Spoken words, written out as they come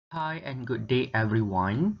Hi and good day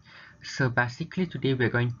everyone. So basically today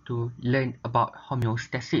we're going to learn about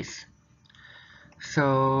homeostasis.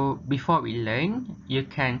 So before we learn, you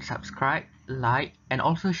can subscribe, like and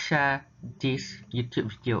also share this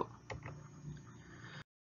YouTube video.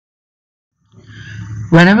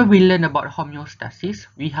 Whenever we learn about homeostasis,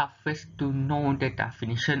 we have first to know the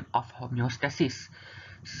definition of homeostasis.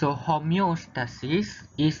 So homeostasis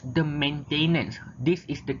is the maintenance. This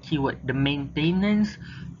is the keyword, the maintenance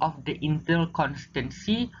of the internal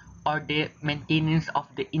constancy or the maintenance of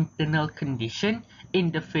the internal condition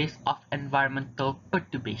in the face of environmental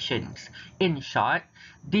perturbations. In short,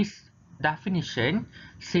 this definition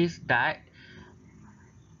says that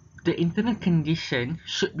the internal condition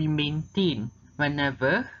should be maintained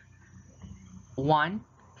whenever one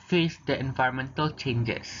face the environmental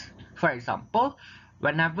changes. For example,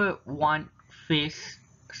 whenever one face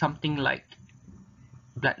something like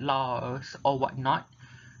blood loss or whatnot,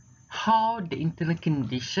 how the internal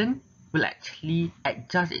condition will actually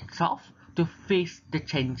adjust itself to face the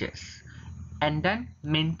changes and then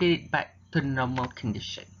maintain it back to normal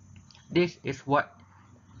condition. This is what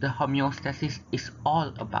the homeostasis is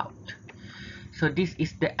all about. So this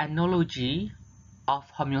is the analogy of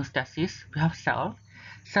homeostasis. We have cell.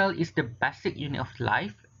 Cell is the basic unit of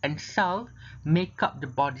life, and cell make up the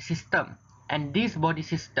body system. And this body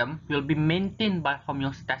system will be maintained by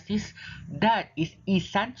homeostasis that is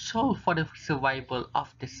essential for the survival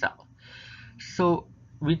of the cell. So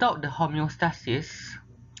without the homeostasis,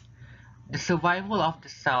 the survival of the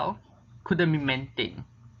cell couldn't be maintained.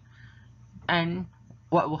 And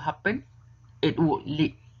what will happen? It would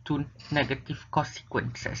lead to negative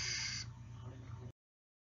consequences.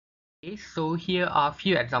 Okay, so here are a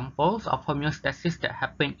few examples of homeostasis that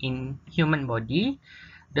happen in human body.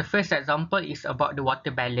 The first example is about the water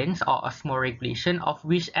balance or osmoregulation, of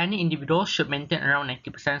which any individual should maintain around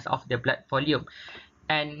 90% of their blood volume.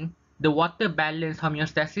 And the water balance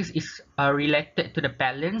homeostasis is related to the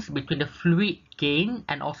balance between the fluid gain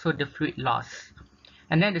and also the fluid loss.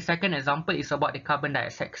 And then the second example is about the carbon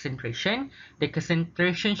dioxide concentration. The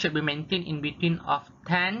concentration should be maintained in between of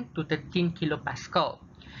 10 to 13 kilopascal.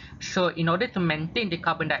 So in order to maintain the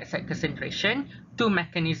carbon dioxide concentration, two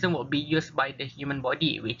mechanisms will be used by the human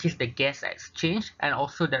body, which is the gas exchange and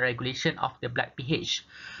also the regulation of the blood pH.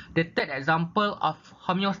 The third example of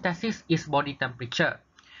homeostasis is body temperature.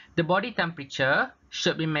 The body temperature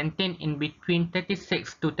should be maintained in between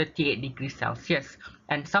 36 to 38 degrees Celsius,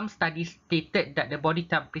 and some studies stated that the body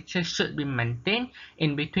temperature should be maintained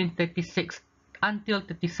in between 36 until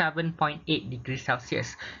 37.8 degrees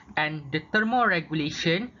Celsius, and the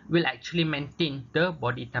thermoregulation will actually maintain the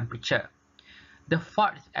body temperature. The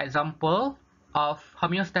fourth example of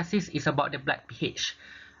homeostasis is about the blood pH,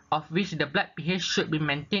 of which the blood pH should be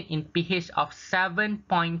maintained in pH of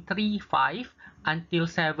 7.35 until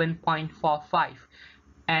 7.45,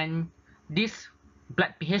 and this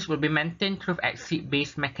blood pH will be maintained through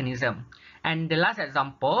acid-base mechanism. And the last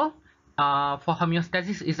example for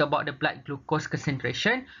homeostasis is about the blood glucose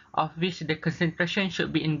concentration, of which the concentration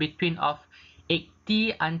should be in between of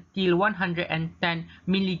 80 until 110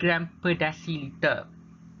 milligram per deciliter.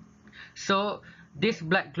 So this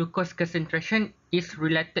blood glucose concentration is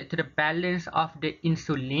related to the balance of the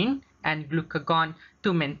insulin and glucagon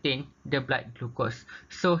to maintain the blood glucose.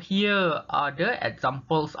 So here are the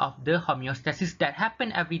examples of the homeostasis that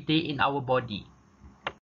happen every day in our body.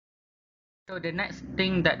 So the next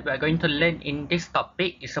thing that we are going to learn in this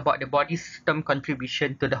topic is about the body system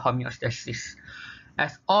contribution to the homeostasis.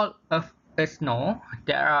 As all of us know,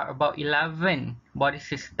 there are about 11 body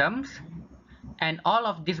systems, and all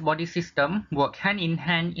of these body systems work hand in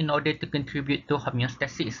hand in order to contribute to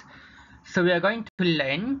homeostasis. So we are going to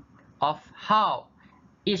learn of how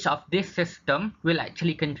each of these systems will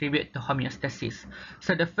actually contribute to homeostasis.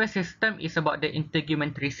 So the first system is about the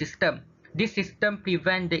integumentary system. This system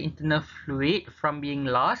prevents the internal fluid from being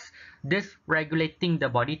lost, thus regulating the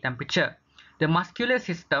body temperature. The muscular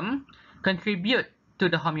system contributes to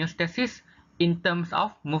the homeostasis in terms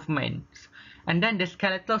of movements. And then the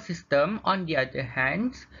skeletal system, on the other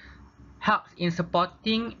hand, helps in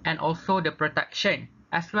supporting and also the protection,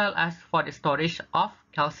 as well as for the storage of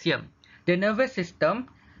calcium. The nervous system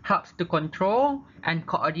helps to control and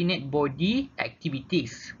coordinate body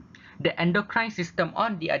activities. The endocrine system,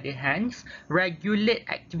 on the other hand, regulate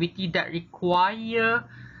activity that require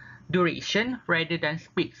duration rather than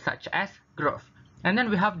speed, such as growth. And then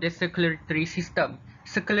we have the circulatory system.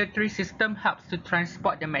 Circulatory system helps to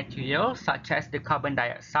transport the material such as the carbon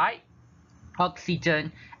dioxide,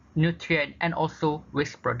 oxygen, nutrient, and also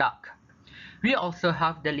waste product. We also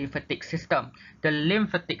have the lymphatic system. The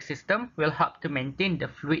lymphatic system will help to maintain the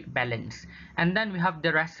fluid balance. And then we have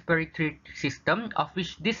the respiratory system, of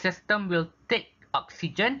which this system will take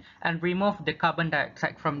oxygen and remove the carbon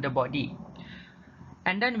dioxide from the body.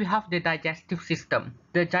 And then we have the digestive system.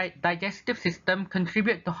 The digestive system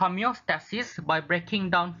contributes to homeostasis by breaking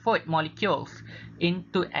down food molecules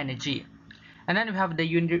into energy. And then we have the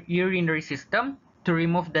urinary system to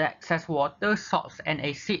remove the excess water, salts, and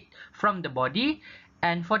acid from the body.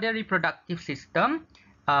 And for the reproductive system,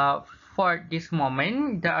 for this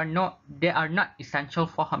moment, they are not essential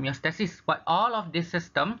for homeostasis, but all of this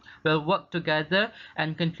system will work together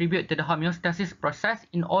and contribute to the homeostasis process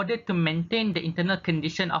in order to maintain the internal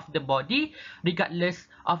condition of the body, regardless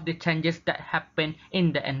of the changes that happen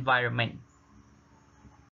in the environment.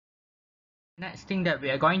 Next thing that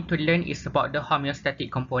we are going to learn is about the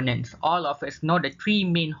homeostatic components. All of us know the three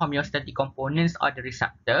main homeostatic components are the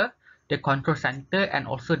receptor, the control center, and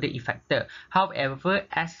also the effector. However,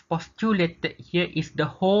 as postulated here is the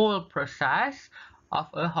whole process of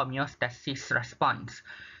a homeostasis response.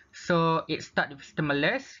 So it starts with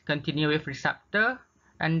stimulus, continue with receptor,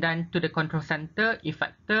 and then to the control center,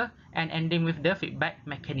 effector, and ending with the feedback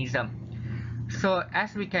mechanism. So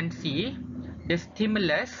as we can see, the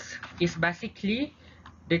stimulus is basically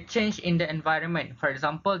the change in the environment. For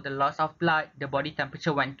example, the loss of blood, the body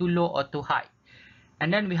temperature went too low or too high.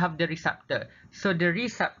 And then we have the receptor. So the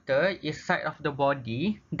receptor is side of the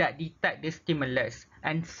body that detect the stimulus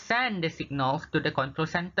and send the signals to the control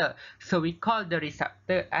center. So we call the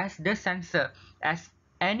receptor as the sensor, as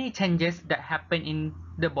any changes that happen in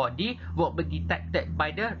the body will be detected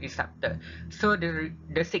by the receptor. So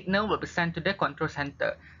the signal will be sent to the control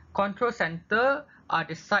center. Control center are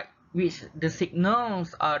the site which the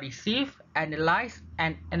signals are received, analyzed,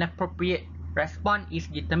 and an appropriate response is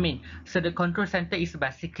determined. So the control center is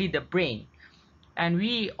basically the brain. And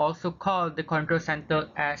we also call the control center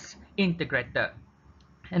as integrator.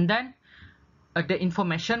 And then the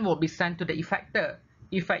information will be sent to the effector.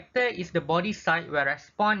 Effector is the body side where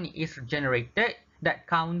response is generated that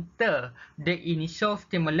counter the initial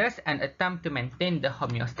stimulus and attempt to maintain the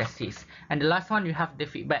homeostasis. And the last one, you have the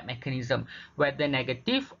feedback mechanism, whether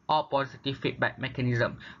negative or positive feedback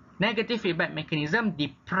mechanism. Negative feedback mechanism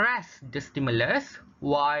depress the stimulus,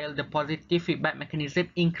 while the positive feedback mechanism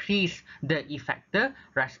increase the effector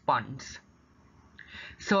response.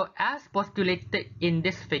 So as postulated in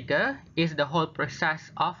this figure is the whole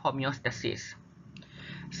process of homeostasis.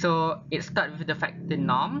 So it starts with the factor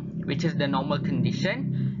norm, which is the normal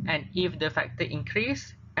condition, and if the factor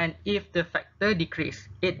increase and if the factor decrease,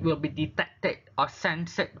 it will be detected or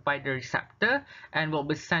sensed by the receptor and will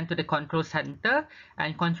be sent to the control center,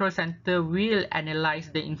 and control center will analyze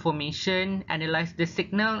the information, analyze the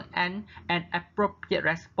signal, and an appropriate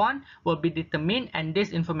response will be determined, and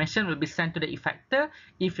this information will be sent to the effector.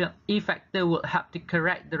 If effector will help to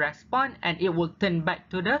correct the response, and it will turn back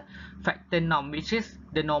to the factor norm, which is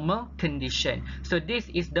the normal condition. So this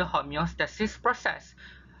is the homeostasis process.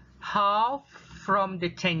 How from the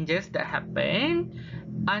changes that happen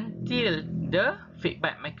until the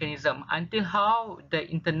feedback mechanism, until how the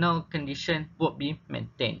internal condition would be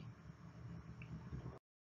maintained.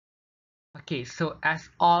 Okay, so as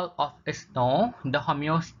all of us know, the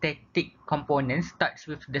homeostatic component starts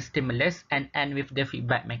with the stimulus and ends with the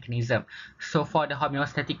feedback mechanism. So for the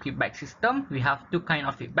homeostatic feedback system, we have two kinds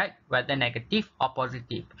of feedback, whether negative or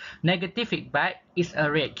positive. Negative feedback is a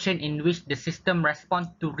reaction in which the system responds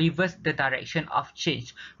to reverse the direction of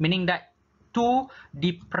change, meaning that to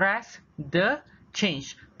depress the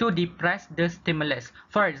change, to depress the stimulus.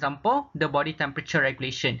 For example, the body temperature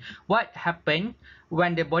regulation. What happened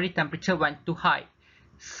when the body temperature went too high?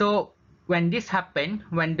 So when this happened,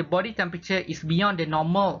 when the body temperature is beyond the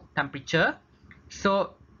normal temperature,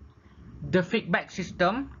 so the feedback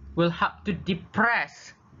system will help to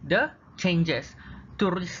depress the changes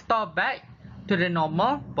to restore back to the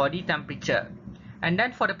normal body temperature. And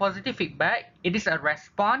then for the positive feedback, it is a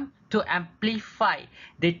response to amplify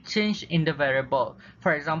the change in the variable.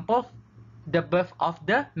 For example, the birth of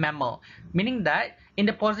the mammal, meaning that in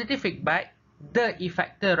the positive feedback, the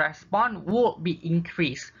effector response will be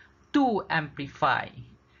increased to amplify.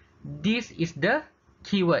 This is the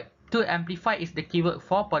keyword. To amplify is the keyword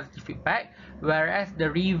for positive feedback, whereas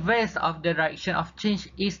the reverse of the direction of change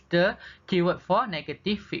is the keyword for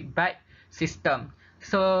negative feedback system.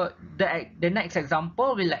 So the next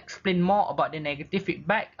example will explain more about the negative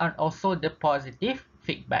feedback and also the positive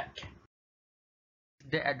feedback.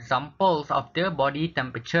 The examples of the body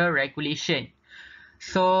temperature regulation.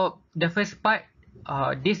 So the first part,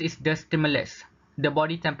 this is the stimulus. the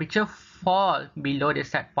body temperature fall below the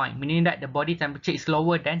set point, meaning that the body temperature is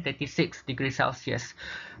lower than 36 degrees Celsius.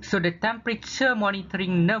 So the temperature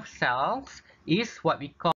monitoring nerve cells is what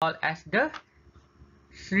we call as the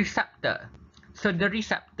receptor. So the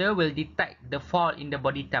receptor will detect the fall in the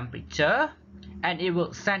body temperature and it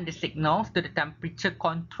will send the signals to the temperature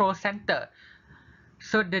control center.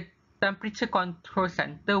 So the temperature control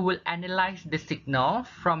center will analyze the signal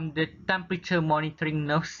from the temperature monitoring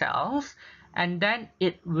nerve cells, and then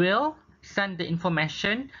it will send the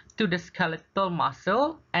information to the skeletal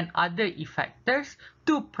muscle and other effectors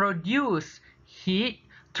to produce heat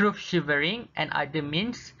through shivering and other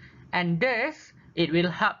means, and thus it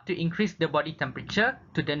will help to increase the body temperature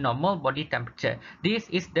to the normal body temperature. This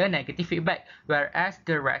is the negative feedback, whereas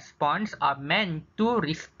the response are meant to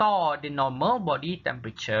restore the normal body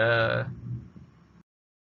temperature.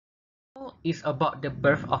 Is about the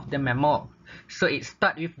birth of the mammal. So it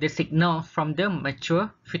starts with the signal from the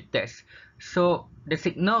mature fetus. So the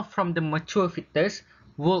signal from the mature fetus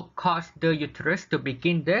will cause the uterus to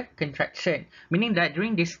begin the contraction, meaning that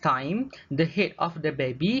during this time, the head of the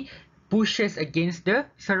baby pushes against the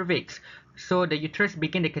cervix. So the uterus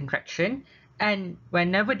begin the contraction, and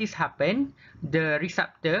whenever this happens, the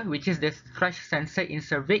receptor, which is the thrust sensor in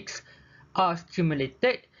cervix, are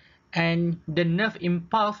stimulated, and the nerve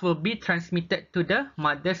impulse will be transmitted to the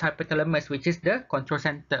mother's hypothalamus, which is the control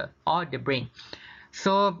center or the brain.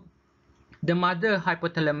 So the mother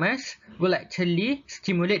hypothalamus will actually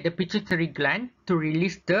stimulate the pituitary gland to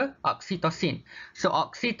release the oxytocin. So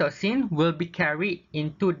oxytocin will be carried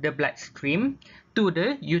into the bloodstream to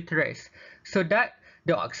the uterus, so that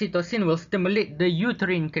the oxytocin will stimulate the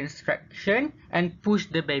uterine contraction and push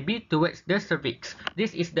the baby towards the cervix.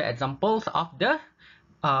 This is the examples of the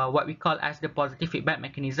what we call as the positive feedback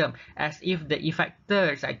mechanism, as if the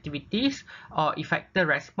effector's activities or effector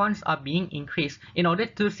response are being increased in order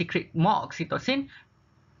to secrete more oxytocin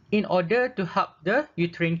in order to help the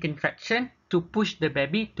uterine contraction to push the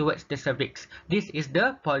baby towards the cervix. This is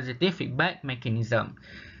the positive feedback mechanism.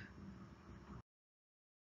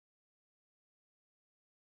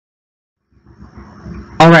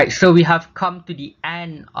 Alright, so we have come to the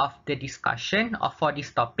end of the discussion for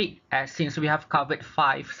this topic, since we have covered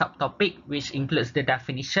 5 subtopics, which includes the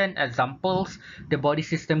definition, examples, the body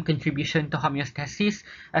system contribution to homeostasis,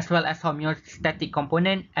 as well as homeostatic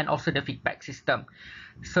component, and also the feedback system.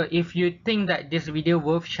 So if you think that this video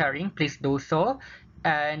worth sharing, please do so.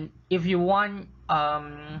 And if you want,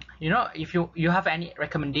 if you have any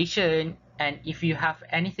recommendation, and if you have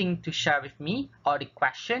anything to share with me, or the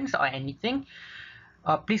questions or anything,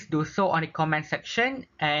 please do so on the comment section,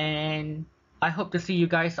 and I hope to see you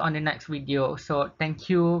guys on the next video. So thank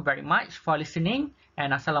you very much for listening,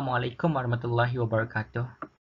 and Assalamualaikum warahmatullahi wabarakatuh.